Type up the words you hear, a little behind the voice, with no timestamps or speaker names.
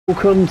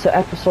Welcome to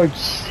episode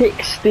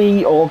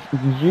 60 of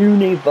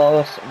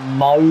Universe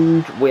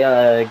Mode.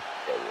 We're,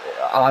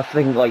 I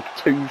think, like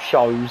 2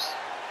 shows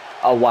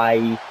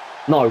away.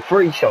 No,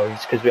 3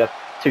 shows, because we have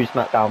 2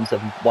 SmackDowns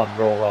and 1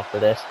 Raw after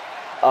this.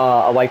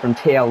 Away from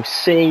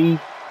TLC.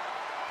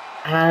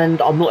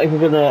 And I'm not even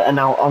gonna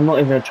announce. I'm not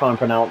even gonna try and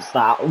pronounce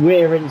that.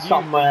 We're in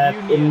somewhere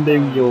in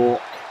New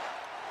York.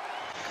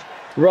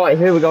 Right,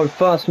 here we go.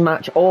 First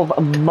match of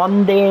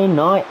Monday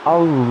Night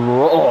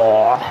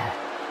Raw.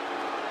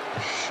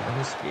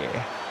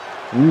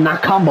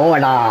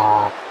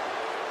 Nakamura.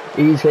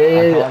 He's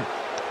here.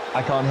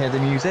 I can't hear the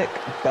music,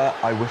 but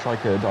I wish I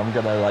could. I'm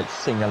gonna like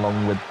sing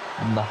along with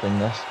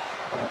nothingness.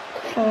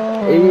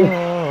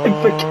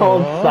 For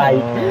God's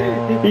sake,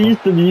 he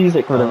used the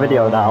music for the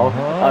video now.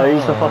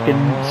 He's the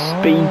fucking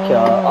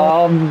speaker.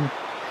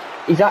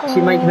 He's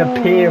actually making an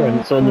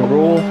appearance on the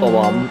Raw for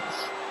once.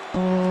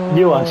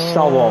 You are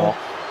so off.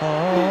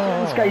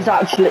 This guy's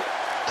actually.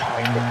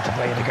 Time to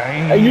play the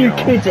game. Are you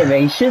kidding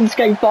me?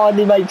 Shinsuke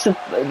finally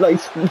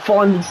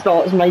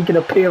starts making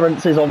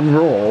appearances on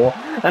Raw,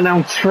 and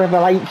now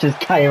Triple H just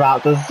came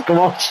out to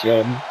squash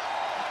him.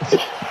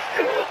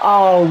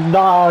 Oh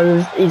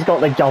no, he's got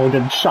the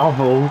golden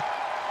shovel.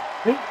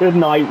 Good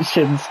night,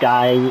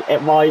 Shinsuke.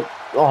 It might,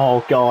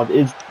 oh god,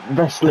 his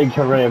wrestling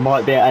career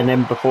might be at an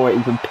end before it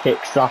even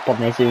picks up on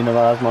this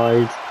universe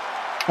mode.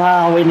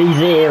 Oh, in his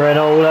ear and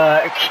all,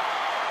 look.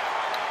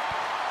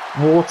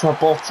 Water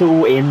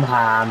bottle in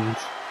hand.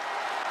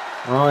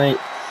 Right.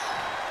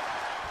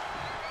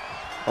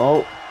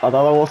 Oh, I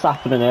don't know what's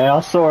happening here. I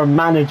saw a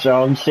manager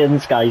on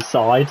Shinsuke's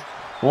side.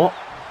 What?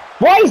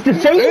 Why is the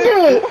Fiend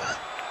here?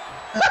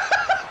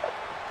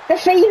 The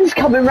Fiend's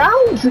coming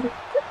round.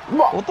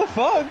 What the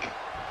fuck?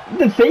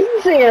 The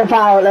Fiend's here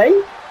apparently.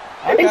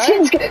 Okay.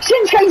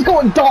 Shinsuke's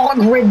got dark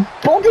red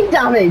body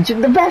damage.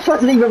 The ref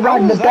hasn't even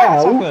rang the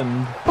bell. I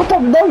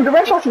don't know. The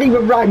ref hasn't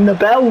even rang the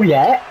bell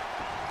yet.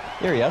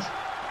 Here he is.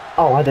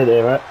 Oh, I didn't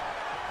hear it.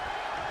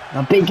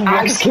 A big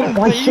axe kick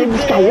by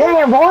Shinsuke.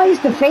 Yeah, why is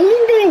the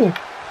Fiend here?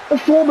 The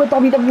former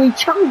WWE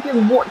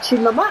champion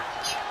watching the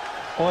match.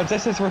 Oh, is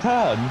this his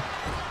return?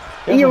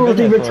 He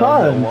already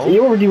returned. He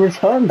already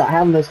returned that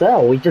Hell in a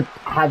Cell. He just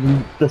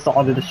hadn't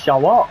decided to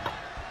show up.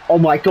 Oh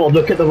my god,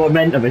 look at the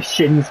momentum of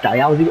Shinsuke.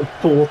 How's he got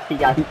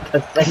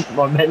 48%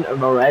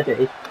 momentum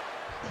already?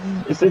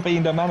 Is the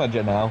Fiend a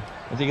manager now?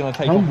 Is he going to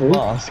take off the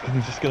mask and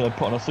he's just going to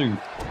put on a suit?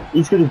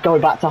 He's going to go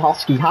back to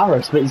Husky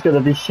Harris, but he's going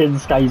to be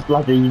Shinsuke's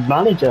bloody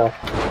manager.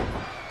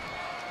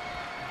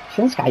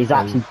 Shinsuke's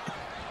actually...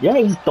 Yeah,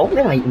 he's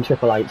dominating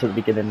Triple H at the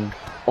beginning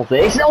of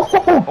this.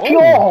 Oh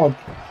god!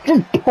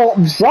 Just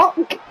pops up!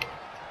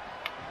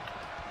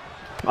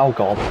 Oh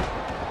god.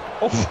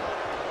 Oh.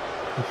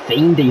 The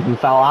Fiend even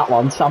fell that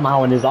one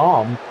somehow in his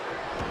arm.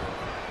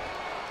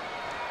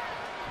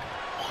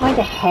 Why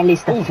the hell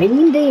is the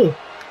Fiend here?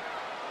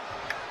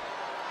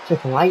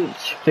 Triple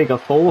H, figure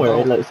 4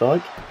 it looks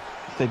like.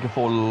 Figure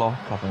 4 lock,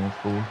 I think it's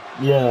called.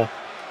 Yeah.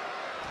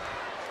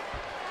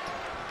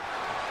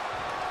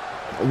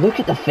 Look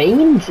at the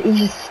Fiend, he's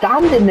just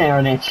standing there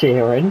and they're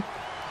cheering.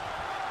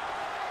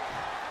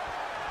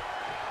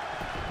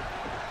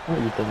 What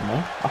are you doing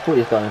there? I thought he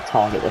was going to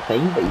target the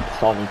Fiend, but he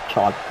decided to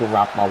try to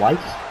grab my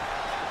waist.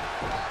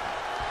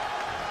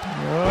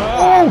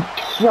 Oh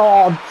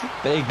god!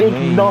 Big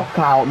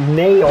knockout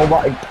knee, oh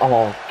my,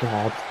 oh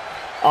god.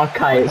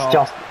 Okay,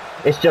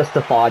 it's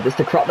justified, it's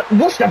the crap.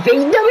 What's the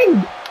Fiend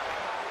doing?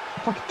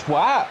 Fucking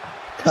twat!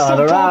 Turn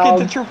around.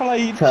 Talking to Triple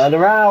H. Turn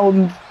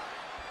around.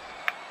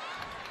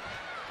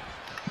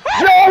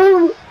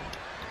 No!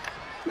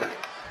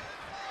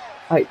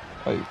 Hey,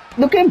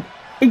 look him!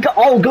 He got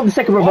the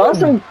second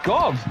reversal. Oh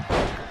god!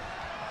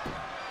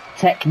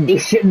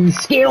 Technician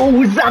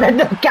skills and a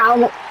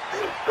knockout.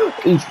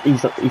 He's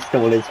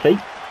still on his feet.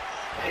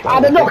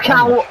 And a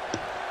knockout.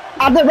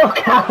 And a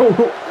knockout.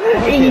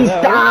 He's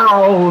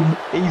down.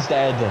 He's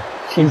dead.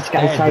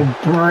 Shinsuke saying,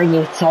 "Bring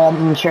it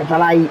on,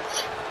 Triple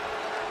H."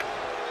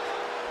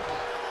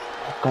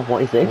 Oh god,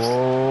 what is this?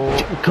 Whoa.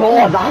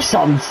 God, that's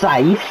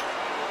unsafe.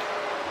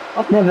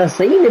 I've never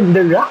seen him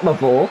do that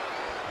before.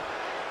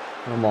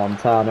 Come on,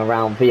 turn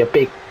around for your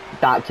big...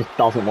 That just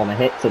doesn't want to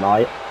hit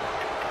tonight.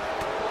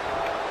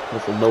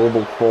 It's a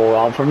normal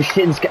forearm from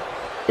Shinsuke.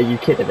 Are you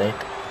kidding me?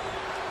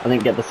 I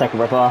didn't get the second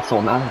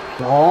reversal now.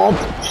 God,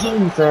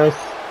 Jesus.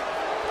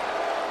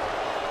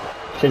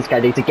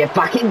 Shinsuke needs to get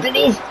back into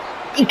this.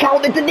 He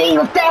counted the knee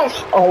of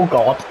death. Oh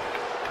God.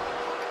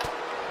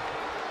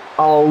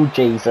 Oh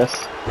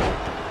Jesus.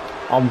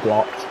 I'm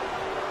blocked.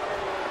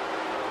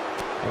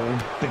 Oh,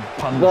 big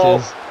punches. Well,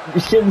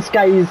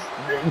 Shinsuke's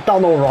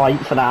done alright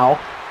for now.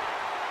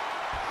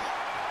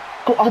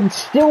 God, I'm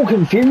still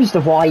confused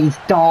of why he's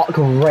dark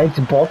red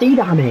body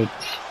damage.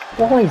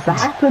 Why has that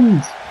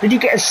happened? Did you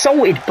get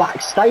assaulted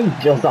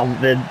backstage or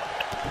something?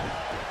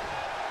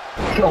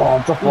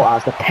 God, I thought that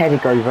was the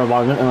pedigree for a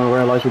moment and I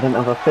realised you didn't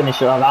have a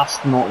finisher.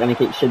 That's not going to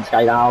keep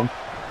Shinsuke down.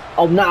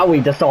 Oh, now he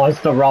decides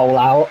to roll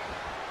out.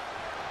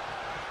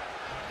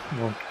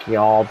 Oh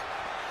God.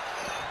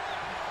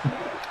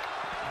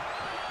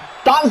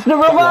 That's the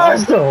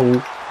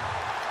reversal!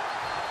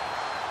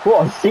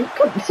 What a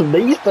sequence of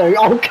these two.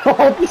 Oh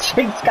god, the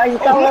Shinsuke's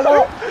going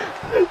up.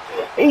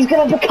 He's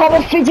going to become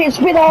a fidget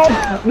spinner.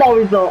 No,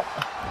 he's not.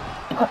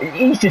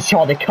 He's just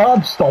trying to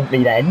curb stomp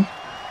me then.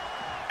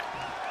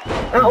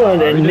 That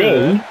wasn't a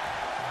knee.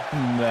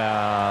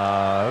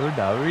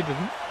 No, he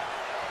didn't.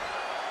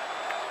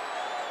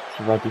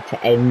 He's ready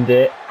to end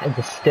it. And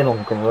they're still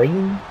on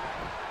green.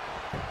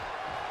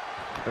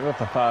 It was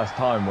the first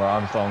time where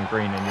I'm still on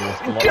green and you're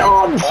still on.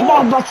 God,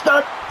 Smart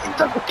Buster!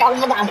 Go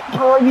for that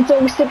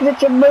brutal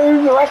signature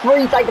move. The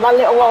referee taking a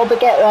little while to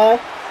get there.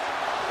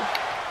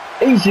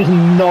 He's just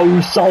no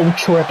soul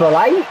Triple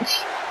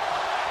H.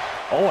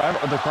 Oh,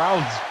 the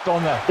crowd's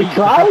on their feet. The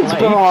crowd's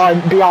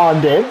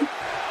behind him.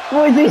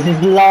 What is this,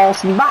 his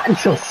last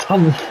match or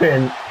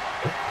something?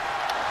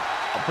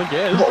 I think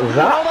it is. What was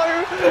that? Oh,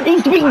 no.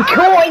 He's been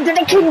caught into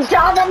the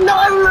Kinshasa. No!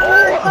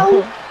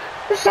 Reversal!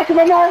 The second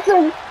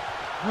reversal.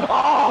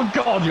 Oh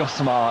god, you're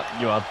smart.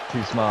 You are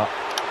too smart.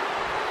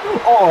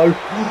 Oh.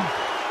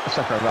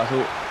 Second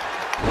reversal.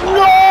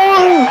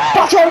 No!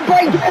 That's on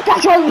break!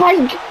 That's on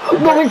break!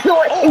 No, it's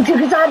not! He took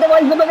his hand away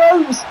from the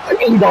ropes!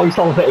 He knows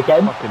something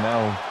again. Fucking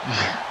hell.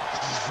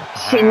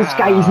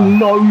 Shinsuke's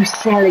no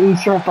selling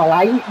Triple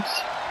H.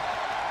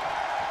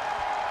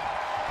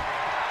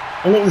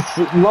 And it's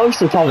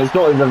most of the time it's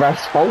not in the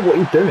ref's fault. What are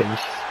you doing? He's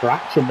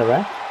scratching the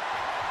ref.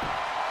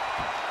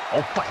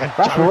 Oh, fucking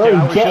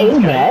Referee, get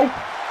in there!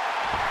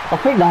 I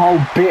think the whole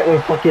bit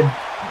with fucking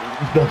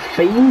the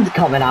Fiend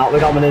coming out,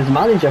 becoming his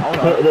manager,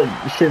 putting the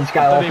Shinsuke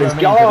off his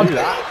guard.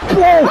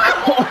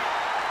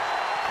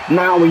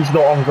 Now he's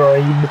not on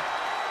green.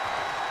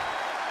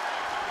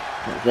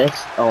 What's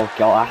this? Oh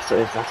god,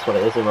 that's what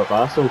it is, a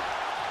reversal.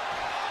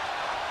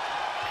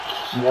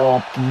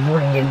 You're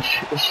bringing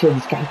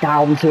Shinsuke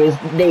down to his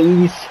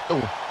knees.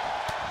 Oh.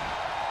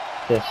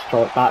 Just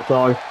strike back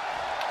though.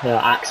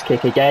 Axe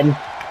kick again.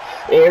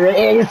 Here it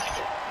is.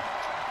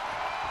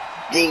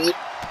 The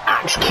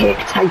axe kick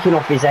taken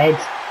off his head.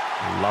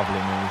 Lovely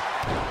move.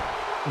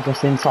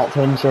 Just insult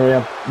to injury,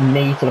 a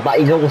knee to the back.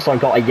 He's also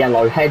got a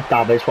yellow head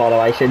damage, by the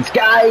way.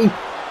 Shinsuke!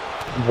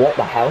 What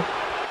the hell?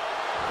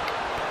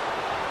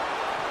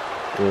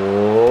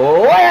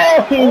 Oh,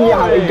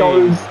 there he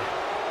goes.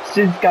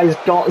 Shinsuke's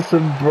got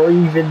some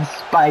breathing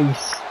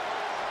space.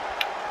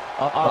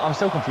 I'm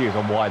still confused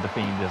on why the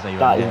Fiend isn't even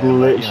That is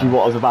literally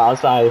what I was about to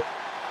say.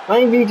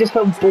 Maybe he just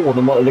felt bored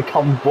and wanted to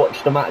come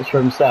watch the match for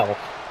himself.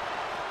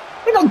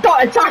 He's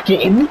not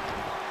attacking him!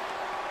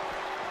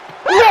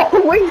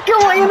 No, he's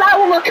caught him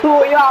out! Look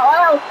caught him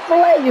out!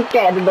 Flair's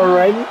getting in the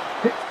ring!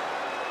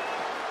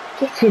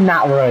 Get in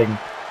that ring!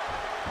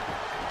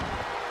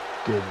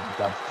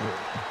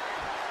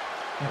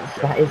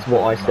 That is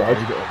what I said.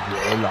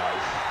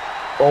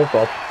 Oh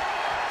god.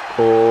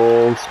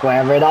 Oh,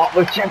 squaring up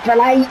with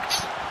Triple H!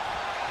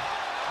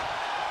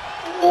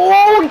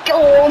 Oh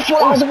god,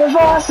 that was a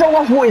reversal!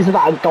 I thought he was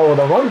about to go on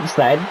the ropes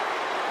then.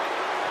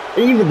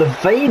 Even the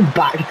Fiend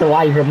backed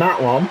away from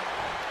that one.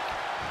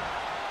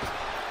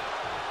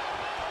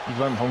 He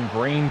went from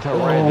green to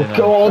red in a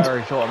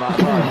very short amount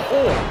of time.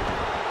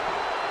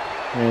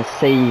 Let's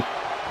see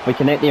if we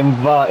can hit the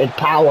inverted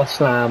power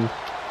slam.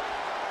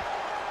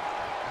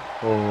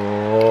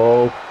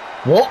 Oh,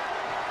 what?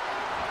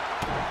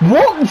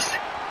 What?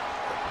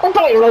 I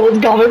don't know what's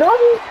going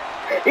on.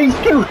 He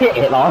still hit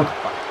it though.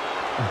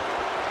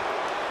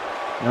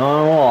 You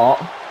know what?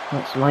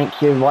 Let's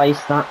make you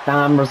waste that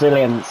damn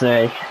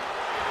resiliency.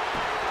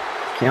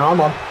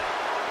 Come on.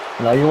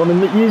 You know you want to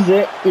use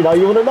it. You know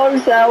you want to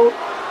no-sell.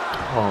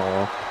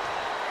 Oh.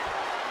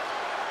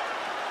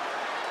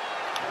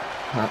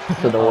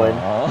 That's annoying.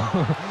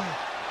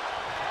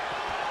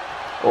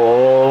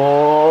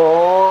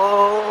 Oh,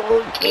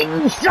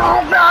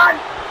 Kinshasa!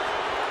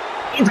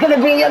 It's going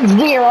to be a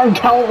 0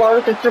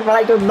 counter to Triple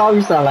H to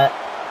no-sell it.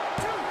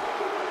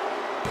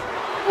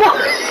 No,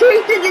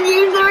 he didn't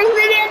use the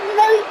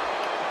resiliency!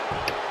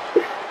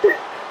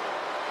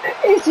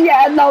 It's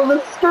yet another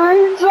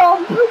screw job!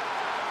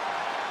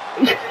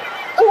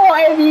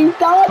 What have you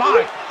done?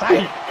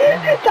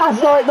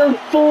 That's like the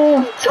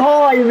 4th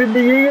time in the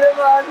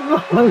universe.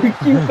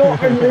 You've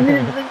got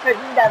resiliency but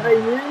you never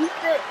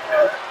used it.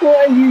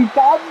 What have you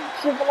done?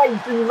 Triple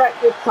H's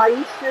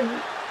reputation.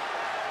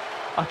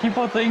 I keep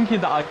on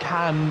thinking that I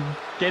can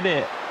get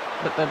it,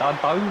 but then I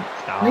don't.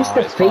 Where's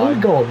the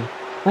Fiend gone?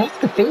 Where's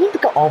the Fiend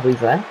gone? Oh, he's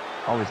there.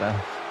 Oh, he's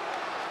there.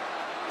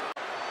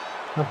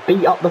 I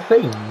beat up the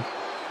Fiend.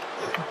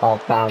 I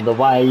found a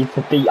way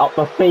to beat up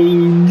the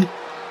Fiend.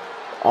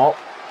 Oh.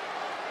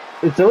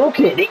 It's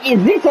okay.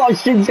 Is this like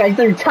Shinsuke's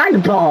new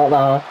tag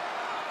partner?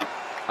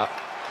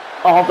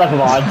 Oh, never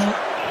mind.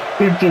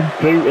 We've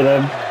just booted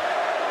him.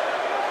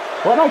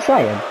 What am I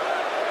saying?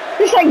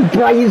 This ain't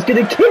Bray's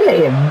gonna kill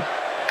him.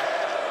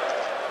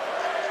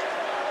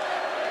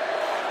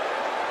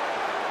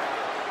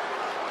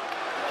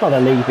 Trying to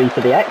leave me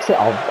to the exit.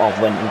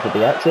 I've went into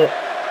the exit.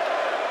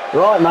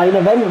 Right, main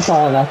event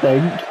time, I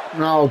think.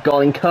 Oh god,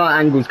 and Kurt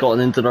Angle's gotten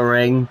into the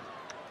ring.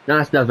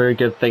 That's never a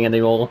good thing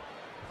anymore.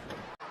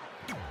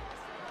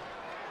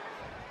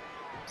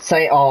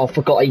 Say, oh, I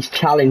forgot he's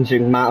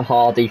challenging Matt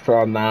Hardy for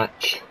a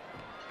match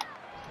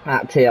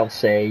at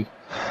TLC.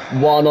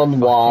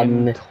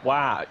 1-on-1.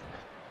 Twat.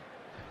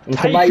 And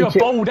Take your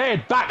bald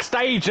head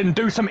backstage and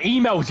do some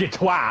emails, you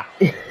twat.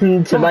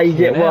 to make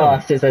it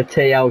worse, it's a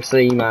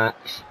TLC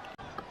match.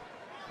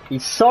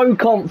 He's so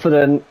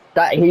confident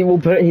that he will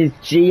put his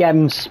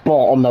GM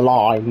spot on the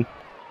line.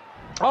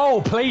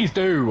 Oh, please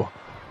do.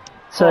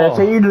 So if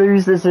he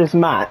loses this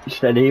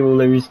match, then he will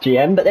lose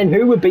GM. But then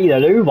who would be the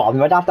new one?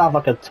 We'd have to have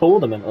like a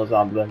tournament or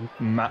something.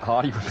 Matt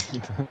Hardy would be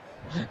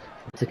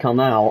to come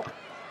out.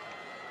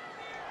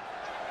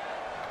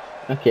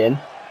 Look in.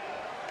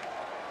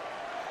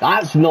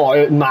 That's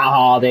not Matt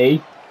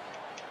Hardy.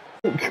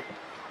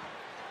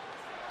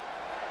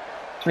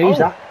 Who's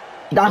that?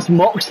 That's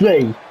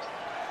Moxley.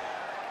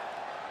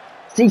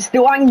 Is he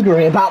still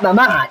angry about the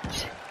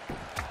match?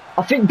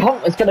 I think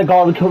Punk was going to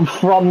go and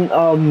confront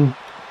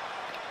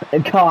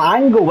Kurt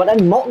Angle, but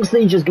then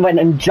Moxley just went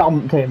and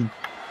jumped him.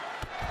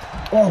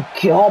 Oh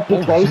god,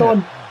 big close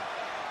on.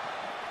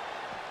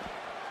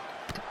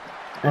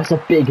 That's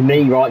a big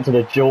knee right to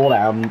the jaw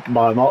down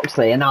by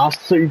Moxley, and now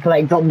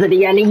suplex onto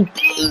the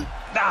LED.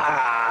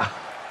 Ah.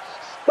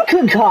 Look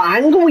at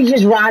Kurt Angle, he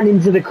just ran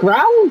into the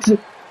crowd.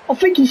 I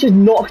think he just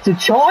knocked a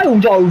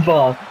child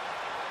over.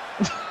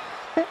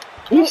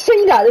 You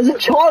see that? There's a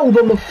child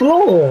on the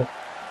floor.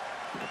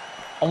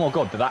 Oh my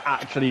god, did that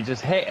actually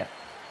just hit?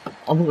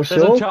 I'm not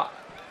sure.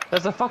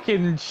 There's a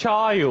fucking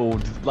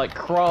child, like,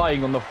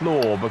 crying on the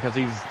floor because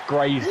he's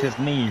grazed his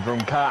knee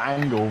from Kurt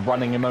Angle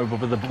running him over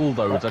with a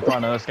bulldozer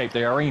trying to escape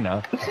the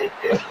arena.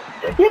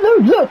 Yeah,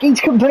 look, he's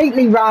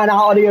completely ran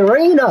out of the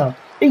arena.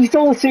 He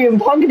saw CM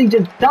Punk and he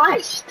just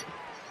dashed.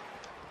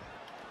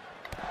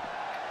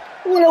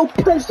 Little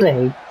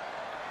pussy.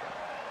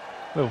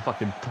 Little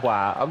fucking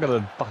twat. I'm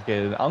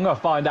gonna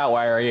find out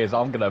where he is.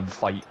 I'm gonna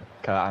fight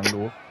Kurt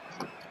Angle.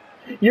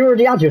 You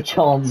already had your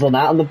chance on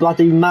that on the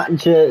bloody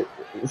match at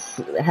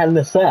Hell in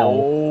a Cell.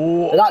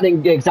 Oh. That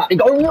didn't exactly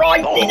go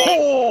right, did it?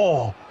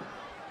 Oh.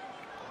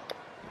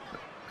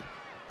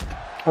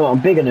 Well,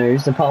 bigger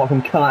news, apart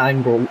from Kurt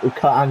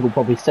Angle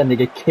probably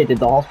sending a kid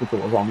into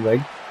hospital or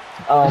something.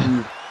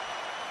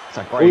 It's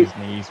a grazed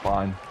knee, he's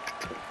fine.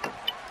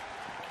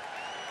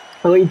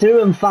 We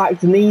do in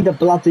fact need a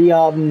bloody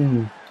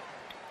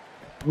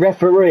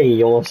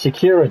referee or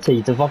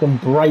security to fucking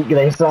break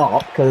this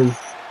up, because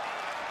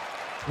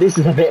this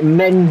is a bit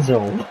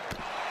mental.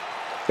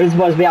 We're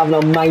supposed to be having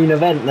a main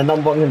event, the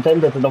number one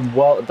contender to the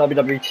World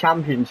WWE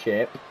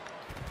Championship,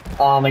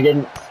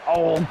 against,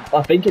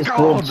 I think it's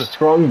Braun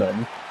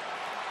Strowman.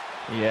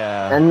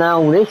 Yeah. And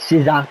now this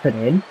is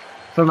happening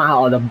from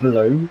out of the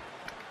blue.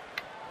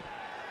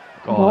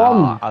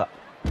 God,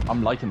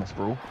 I'm liking this,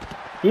 bro.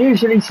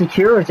 Usually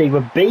security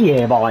would be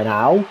here by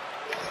now.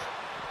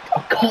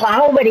 Oh, God,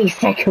 how many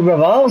second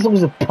reversals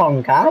does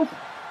Punk have?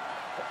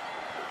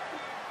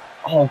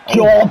 Oh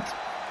god!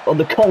 On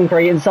the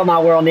concrete, and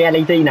somehow we're on the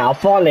LED now.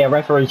 Finally a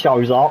referee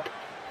shows up.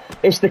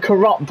 It's the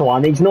corrupt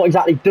one, he's not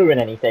exactly doing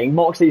anything.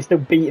 Moxley's still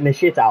beating the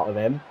shit out of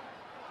him.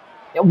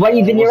 You're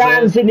waving your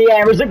hands in the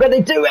air, isn't going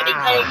to do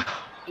anything!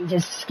 He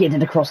just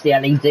skidded across the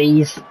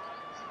LEDs.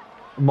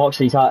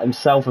 Moxley's hurt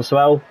himself as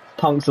well.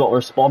 Punk's not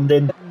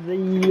responding.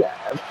 The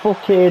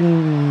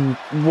fucking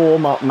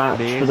warm-up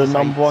match for the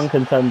number one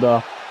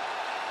contender,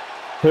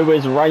 who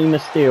is Rey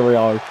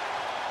Mysterio.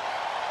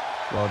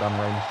 Well done,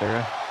 Rey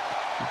Mysterio.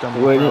 You've done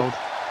the world.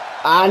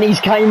 And he's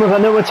came with a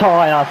new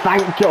attire,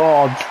 thank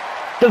God.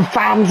 The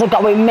fans are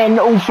going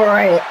mental for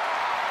it.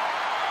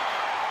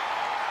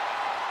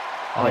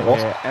 I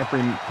hear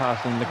every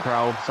person in the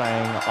crowd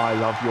saying, I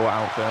love your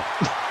outfit.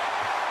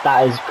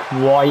 That is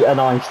quite a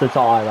nice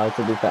attire though,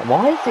 to be fair.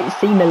 Why does it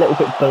seem a little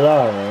bit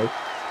blurry?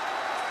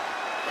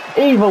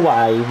 Either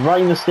way,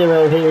 Rey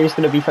Mysterio here is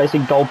going to be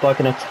facing Goldberg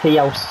in a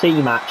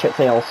TLC match at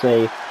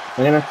TLC.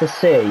 We're going to have to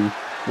see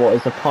what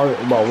his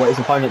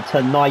opponent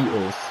tonight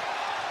is.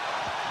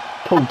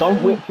 Paul,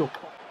 don't whip your...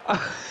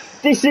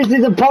 This is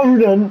his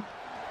opponent!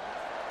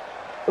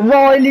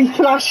 Riley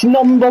Flash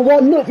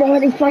 #1. Look,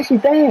 Riley Flash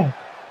is there.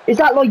 Is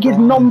that like his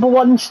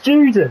 #1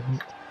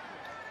 student?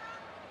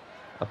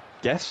 I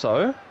guess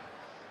so.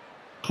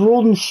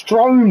 Braun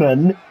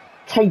Strowman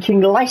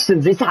taking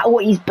lessons. Is that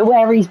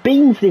where he's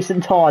been for this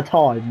entire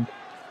time?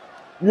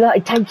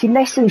 Like taking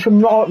lessons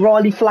from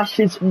Riley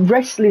Flash's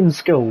wrestling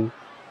school.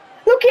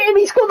 Look at him,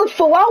 he's got the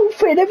full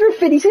outfit and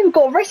everything. He's even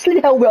got a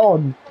wrestling helmet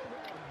on.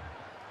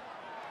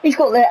 He's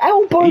got the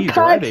elbow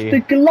pads, the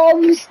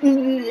gloves.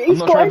 I'm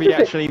not sure if he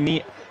actually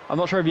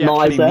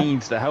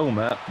needs the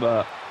helmet,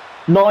 but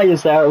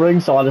Nia's there at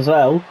ringside as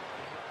well.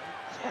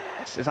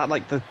 Yes, is that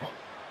like the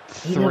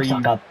he looks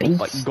like a beast.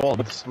 Like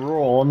gods?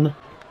 Braun.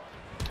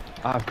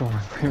 I've gone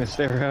with Rey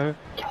Mysterio.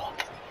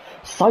 God,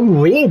 so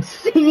weird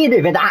seeing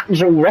him in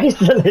actual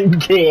wrestling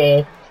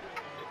gear.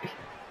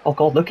 Oh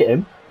God, look at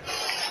him.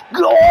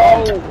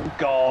 God! Oh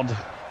God!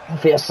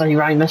 Obviously,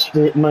 Rey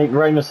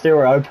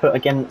Mysterio put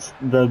against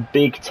the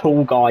big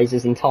tall guys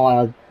his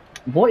entire...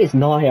 What is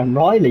Nia and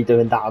Riley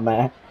doing down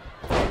there?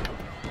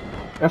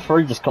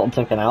 Referee just got them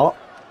taken out.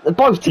 They're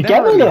both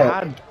together,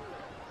 look!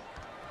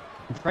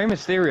 Rey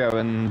Mysterio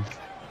and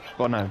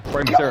well, no,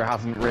 Rey Mysterio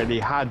hasn't really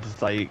had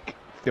like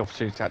the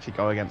opportunity to actually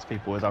go against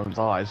people his own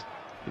size.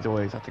 He's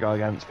always had to go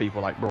against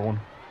people like Braun.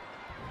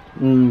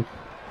 And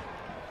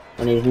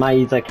he's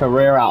made a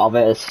career out of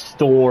it, a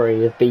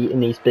story of beating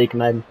these big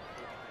men.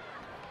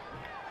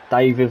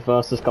 David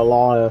versus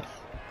Goliath.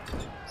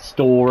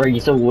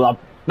 Story's all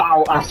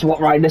about, that's what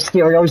Rey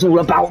Mysterio's all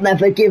about,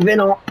 never giving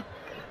up.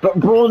 But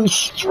Braun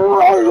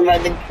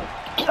Strowman,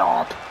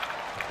 God.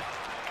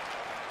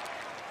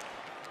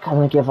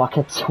 Gonna give like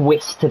a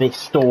twist to this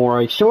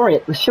story. Surely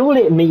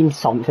it means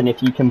something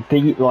if you can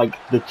beat like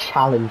the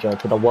challenger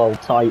to the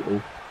world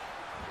title.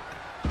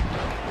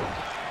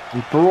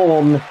 And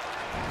Braun,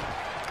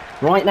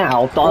 right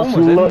now, does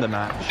Braun was look... in the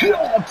match,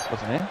 God!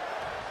 wasn't he?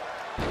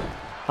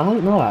 I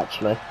don't know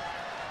actually.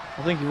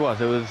 I think he was.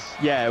 It was,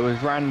 yeah, it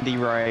was Randy,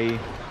 Ray,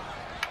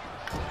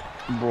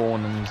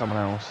 Braun, and someone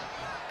else.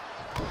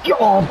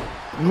 God!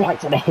 Right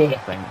to the hip. I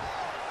think.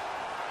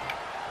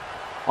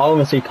 I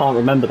honestly can't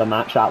remember the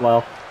match that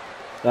well.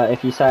 But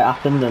if you say it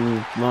happened,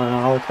 then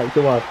I'll take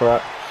your word for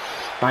it.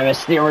 Rey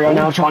Mysterio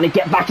now trying to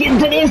get back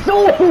into this.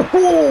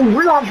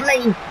 Oh,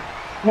 lovely!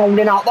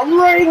 Rolling out the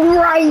ring,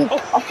 Ray!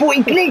 I thought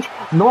he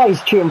glitched.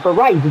 Nice cheering for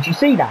Ray, did you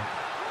see that?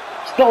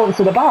 He's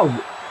dancing about.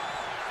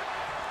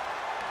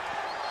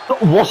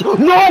 What?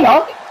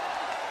 Nia!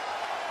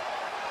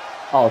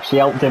 Oh, she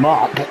helped him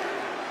up.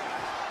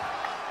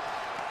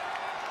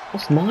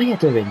 What's Nia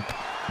doing?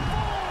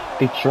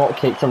 Big drop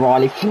kick to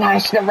Riley.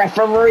 Flash the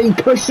referee,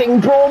 pushing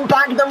Braun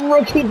back.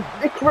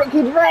 The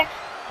crooked ref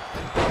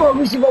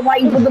throws him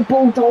away from the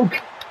Bulldog.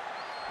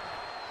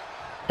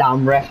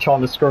 Damn ref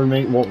trying to screw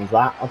me. What was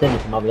that? I didn't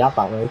even know we had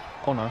that move.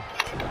 Oh no.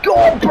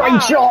 God, brain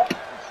chop!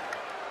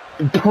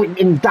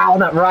 Pointing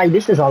down at Ray.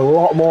 This is a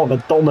lot more of a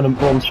dominant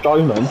Braun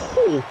Strowman.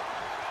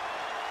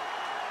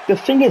 The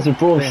thing is with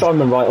Braun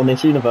Strowman right on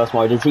this universe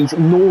mode is he's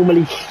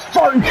normally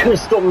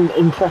focused on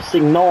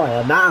impressing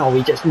Nia. Now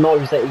he just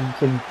knows that he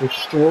can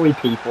destroy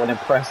people and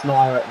impress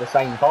Nia at the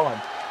same time.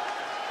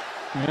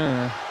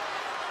 Yeah.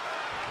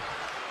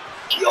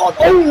 God,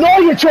 oh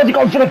Nia tried to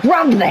go for the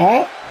grab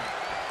there!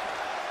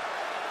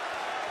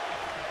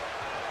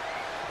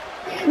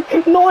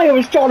 Nia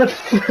was trying to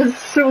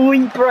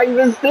sweep Rey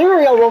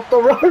Mysterio off the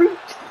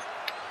ropes!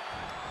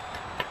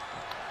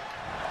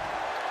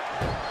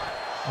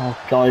 Oh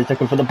God, he's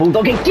looking for the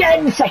Bulldog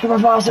again! Second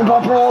reversal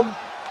by Braun!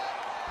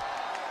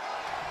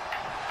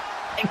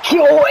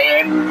 Kill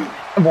him!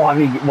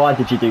 Why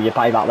did you do your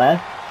payback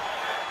there?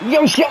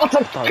 You shot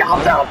a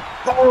cut up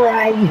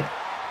Ray!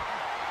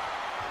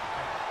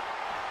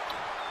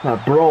 Now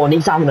Braun,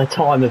 he's having a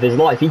time of his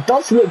life. He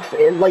does look,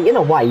 like in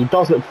a way, he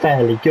does look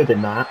fairly good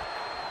in that.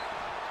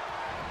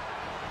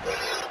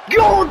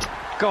 God!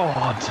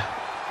 God!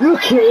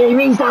 Look at him,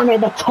 he's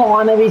having the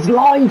time of his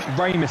life!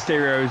 Rey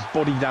Mysterio's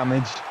body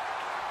damage.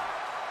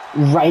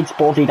 Red's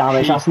body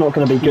damage, that's not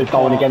going to be good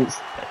going against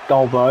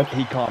Goldberg.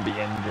 He can't be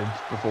injured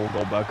before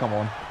Goldberg, come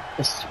on.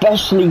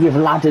 Especially with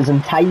ladders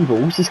and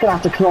tables, he's going to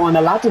have to climb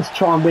a ladder to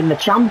try and win the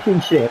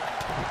championship.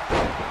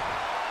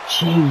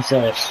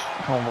 Jesus.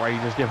 Come on Ray,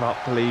 just give up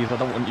please, I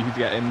don't want you to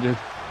get injured.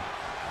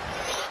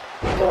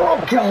 Oh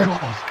God.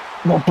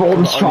 Well,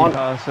 Braun's trying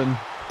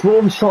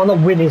to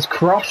win his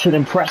crush and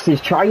impress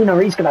his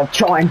trainer. He's going to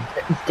try and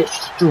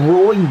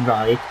destroy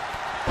Ray.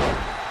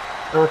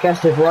 I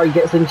guess if Ray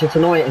gets injured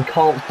tonight and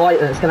can't fight,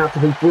 then it's going to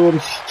have to be Braun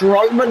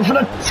Strowman for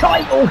the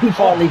title. He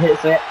finally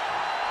hits it.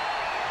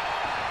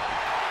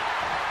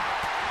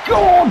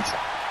 God!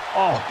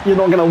 Oh, you're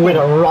not going to win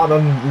a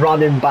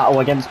run-in battle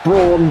against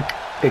Braun.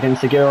 Big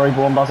insecurity,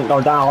 Braun doesn't go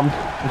down.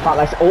 In fact,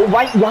 that's... Oh,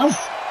 wait,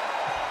 yes!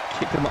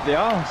 Kicked him up the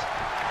arse.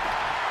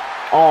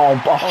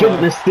 Oh, but I think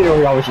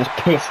Mysterio was just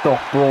pissed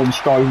off Braun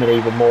Strowman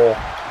even more.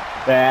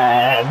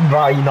 Yeah,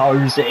 Ray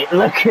knows it.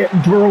 Look at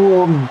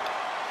Braun.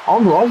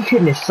 I'm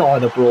liking this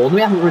side of Braun. We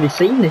haven't really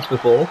seen this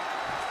before.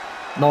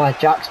 Nia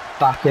Jax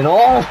backing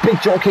off. Big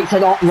drop kick to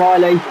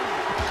Riley.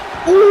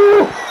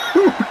 Ooh!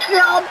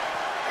 God!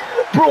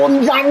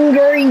 Braun's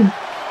angry.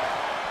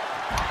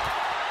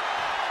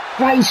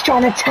 Ray's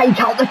trying to take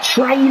out the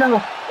trainer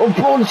of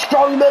Braun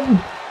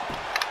Strowman.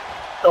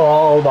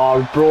 Oh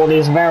no, Braun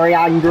is very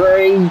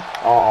angry.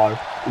 Uh-oh,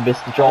 he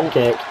missed the drop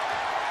kick.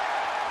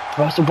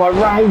 Reversal by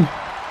Ray.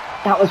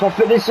 That was my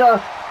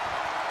finisher.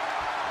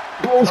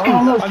 Braun's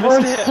coming for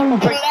a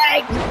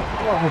suplex.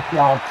 Oh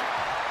God.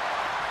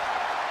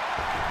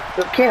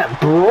 Look at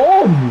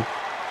Braun.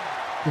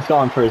 He's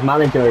going for his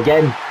manager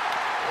again.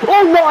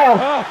 Oh Nia!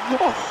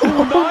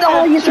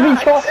 Oh, Nia used to be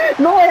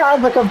Nia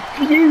has like a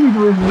feud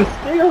with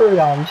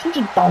Mysterio. She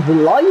just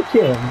doesn't like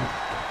him.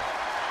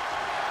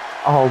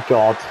 Oh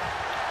God.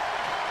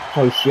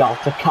 Push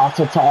after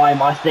cutter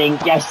time, I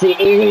think. Yes, it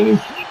is.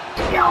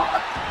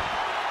 God.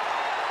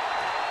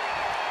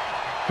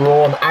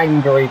 Braun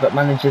angry, but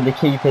managing to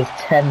keep his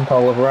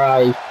tempo of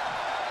Ray.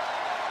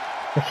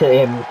 Look at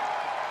him.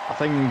 I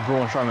think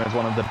Braun Strowman is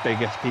one of the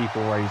biggest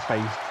people Ray's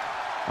faced,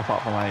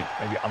 apart from like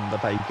maybe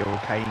Undertaker or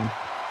Kane.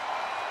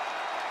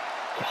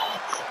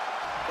 God.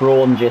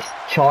 Braun just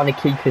trying to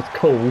keep his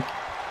cool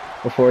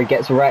before he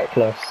gets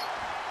reckless.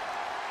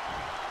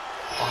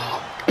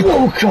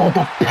 Oh god,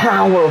 the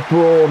power of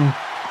Braun.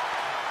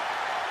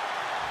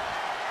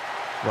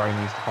 Ray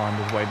needs to find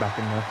his way back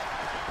in there.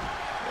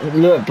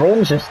 Look,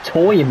 Braun's just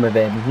toying with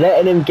him,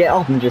 letting him get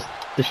up and just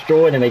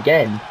destroying him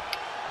again.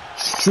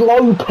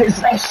 Slow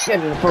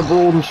possession for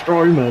Braun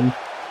Strowman.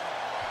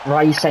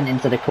 Ray sent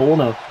into the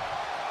corner.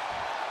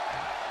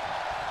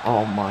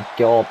 Oh my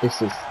god,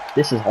 this is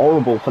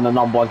horrible for the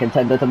 #1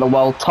 contender to the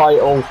world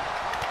title.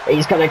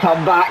 He's gonna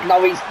come back.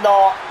 No, he's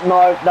not.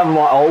 No, never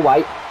mind. Oh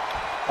wait,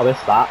 I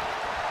missed that.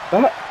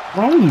 Where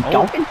are you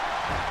going?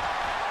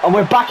 And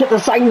we're back at the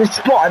same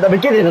spot at the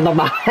beginning of the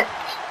match.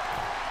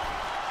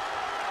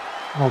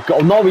 Oh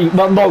god, no,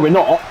 we're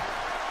not.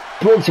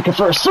 Braun's looking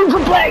for a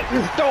superplex.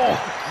 Oh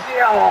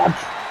god.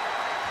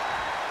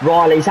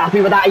 Riley's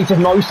happy with that. He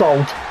just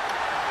no-sold.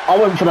 I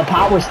went for the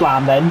power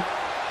slam then.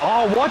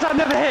 Oh, why did I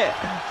never hit?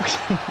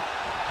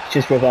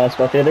 Just reversed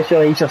my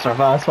finisher. He just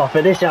reversed my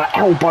finisher.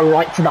 Elbow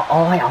right to the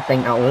eye, I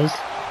think that was.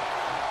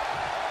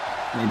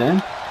 What are you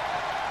doing?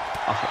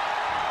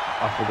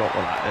 I forgot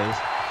what that is.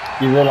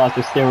 You realise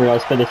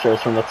Mysterio's finisher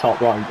is from the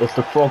top right. It's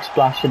the frog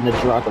splash and the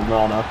dragon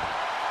rana.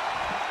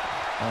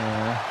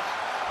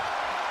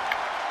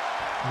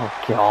 Oh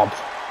god.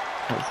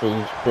 What's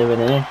he doing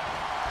here?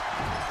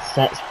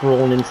 Sets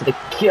Braun into the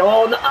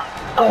corner.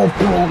 Oh,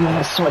 Braun with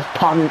a swift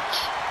punch.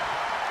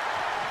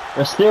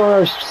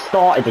 Mysterio's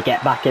started to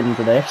get back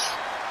into this.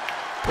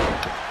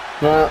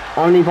 No,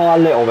 only by a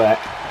little bit.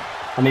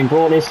 I mean,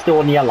 Braun is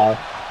still in yellow.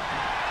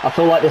 I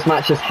feel like this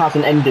match just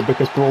hasn't ended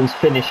because Braun's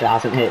finisher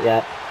hasn't hit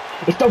yet.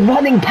 If the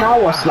running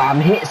power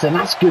slam hits, then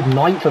that's good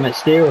night for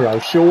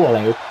Mysterio,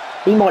 surely.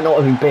 He might not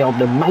even be able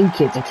to make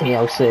it to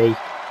TLC.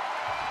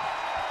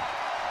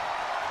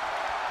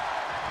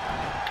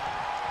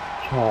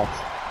 God.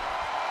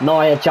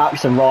 Nia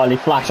Jackson, Riley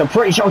Flash, I'm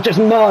pretty sure just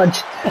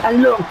merged.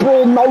 And look,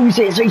 Braun knows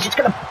it, so he's just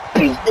going to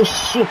beat the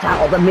shit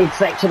out of the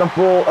midsection of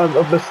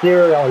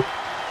Mysterio.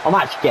 I'm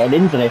actually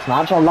getting into this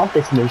match. I love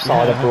this new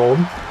side of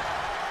Braun.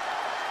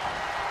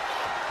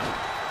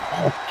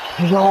 Oh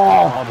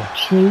god,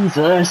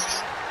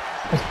 Jesus.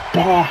 His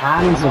bare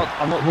hands.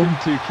 I'm not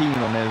too keen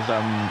on his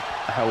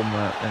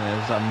helmet and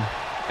his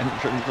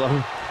entrance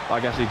though. I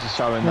guess he's just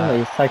showing that.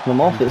 He's taking them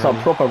off. It's like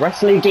proper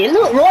wrestling gear.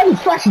 Look, Riley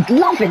Flash is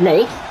loving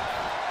this.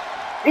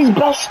 His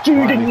best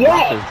student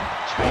yet.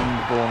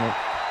 Trained Braun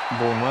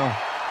well.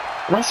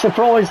 That's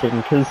surprising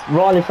because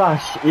Riley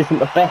Flash isn't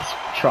the best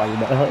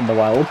trainer in the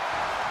world.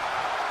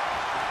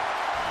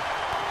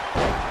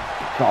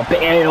 Got a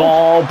bit in.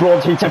 Oh,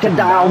 Braun's been taken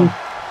down.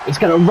 He's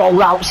going to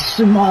roll out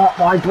smart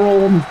by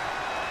Braun.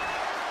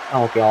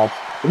 Oh god.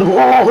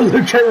 Oh,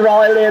 look at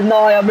Riley and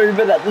Nia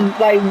moving at the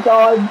same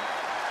time.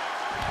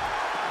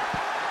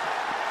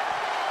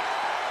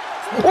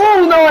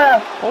 Oh,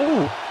 Nia!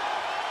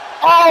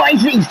 Oh,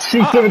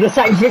 she's doing the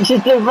same thing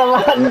she's doing for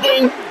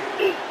Landy.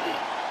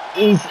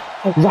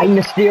 Rey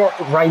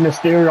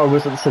Mysterio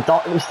wasn't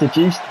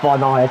seduced by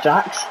Nia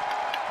Jax.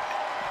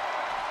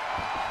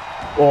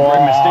 Oh, Rey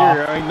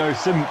Mysterio ain't no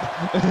simp.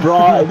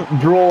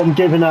 Braun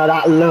giving her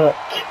that look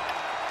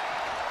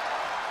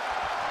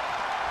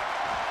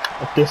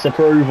of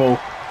disapproval.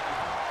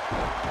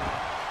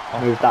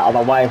 Moved out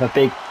of the way of a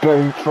big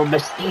boot from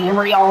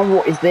Mysterio.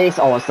 What is this?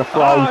 Oh, it's the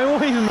throw. Oh, I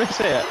always miss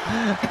it.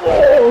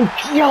 Oh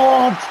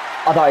god!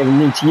 I don't even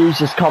need to use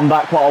this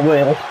comeback, but I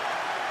will.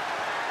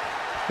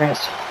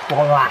 Let's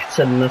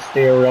flatten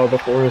Mysterio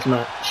before his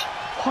match.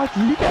 Why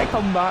did you get a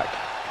comeback?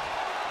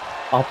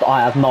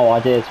 I have no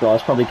idea, to be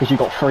honest. Probably because you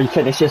got 3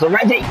 finishes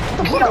already.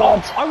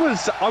 God! I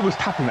was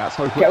tapping that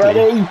so quickly. Get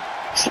ready!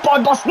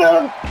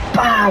 Spinebuster!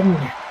 Bang!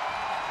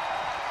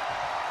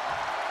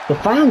 The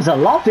fans are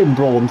loving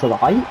Braun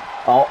tonight.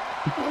 Oh.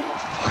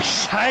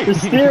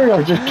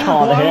 Mysterio just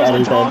can't hit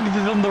anything. Why was I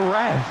targeted on the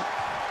ref?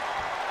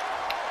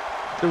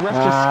 The ref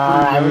just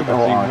screwed me over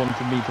because he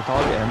wanted me to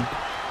target him.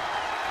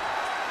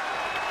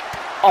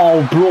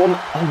 Oh, Braun.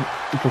 Oh,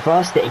 he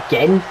reversed it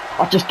again.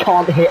 I just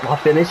can't hit my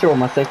finisher or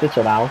my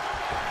signature now.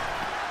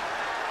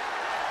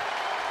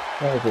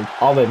 There's an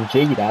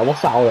OMG there.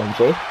 What's that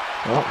OMG?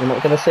 Well, we're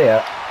not going to see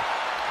it.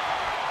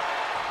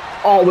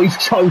 Oh, he's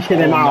choking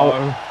him out.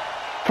 No.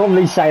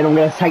 Probably saying I'm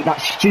going to take that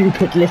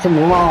stupid little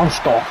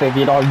mask off if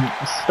you don't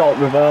stop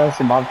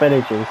reversing my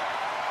finishes.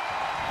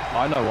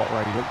 I know what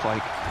Ray looks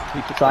like.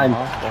 He took Same. the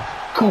mask off.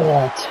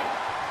 God.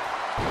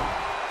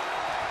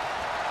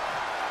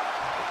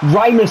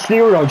 Rey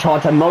Mysterio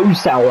tried to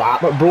no-sell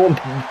that, but Braun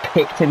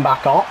picked him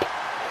back up.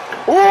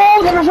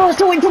 Oh, the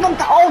reversal into the...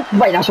 Oh,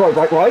 wait, that's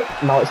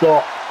right. No, it's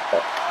not.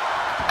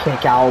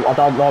 Kick out. I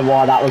don't know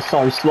why that was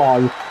so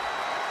slow.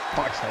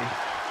 Fuck's sake.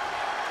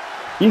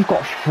 You've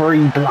got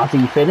 3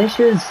 bloody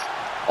finishes.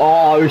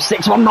 Oh,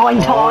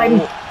 619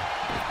 time.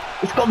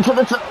 He's gone to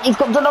the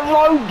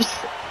ropes.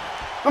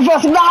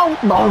 Reverse now.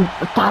 No,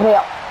 damn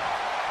it.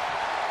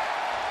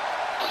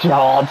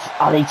 God,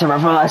 I need to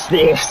reverse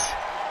this.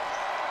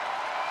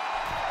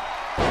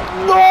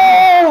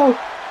 No!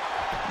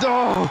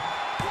 Oh,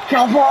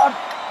 Come on!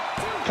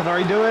 can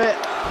I redo it?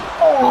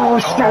 Oh,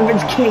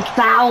 Strowman's kicked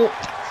out.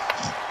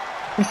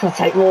 This will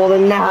take more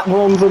than that.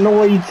 Braun's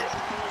annoyed.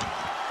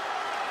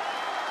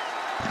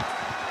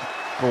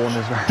 Braun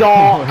is very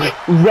dark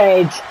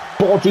red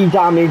body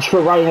damage for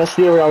Rey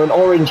Mysterio and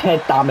orange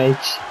head damage,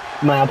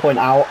 may I point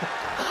out.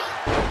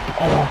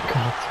 Oh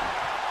god.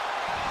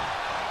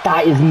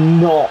 That is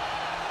not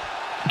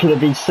going to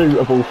be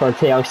suitable for a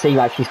TLC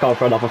match. He's going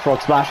for another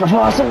frog splash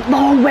reversal.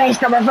 No, where's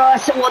the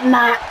reversal on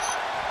that?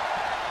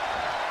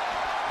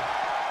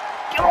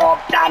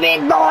 Oh, damn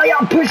it, no, you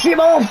push him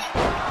off.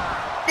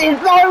 There's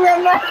no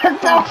reversal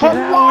on Now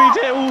that.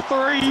 we did all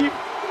three.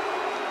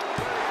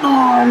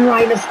 Oh,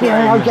 Rey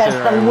Mysterio gets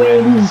the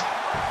win.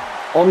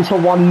 Onto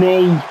one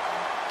knee.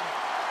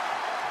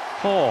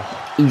 Oh.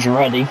 He's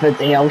ready for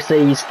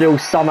DLC. He still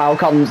somehow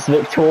comes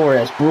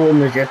victorious. Braun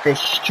was just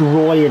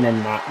destroying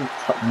in that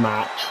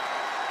match.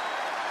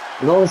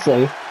 And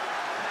honestly,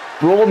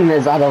 Braun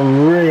has had a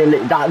really...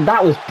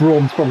 That was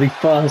Braun's probably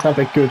first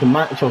ever good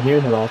match on here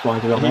in the last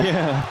one, to be honest.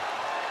 Yeah.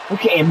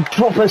 Look at him,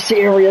 proper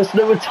serious,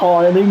 new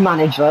attire, new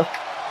manager.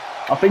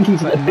 I think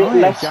he's But a bit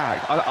Nia less...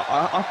 Jax,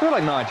 I feel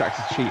like Nia Jax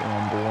is cheating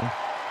on Braun.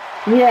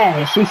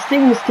 Yeah, she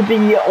seems to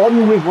be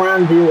on with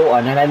Randy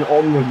Orton and then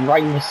on with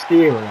Rey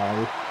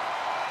Mysterio.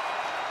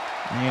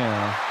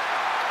 Yeah.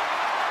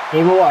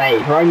 Either way,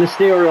 Rey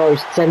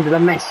Mysterio's sending a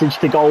message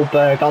to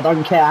Goldberg. I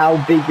don't care how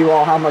big you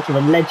are, how much of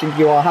a legend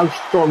you are, how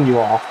strong you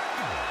are.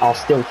 I'll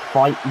still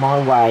fight my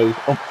way.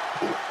 Oh,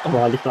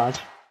 Riley Flash.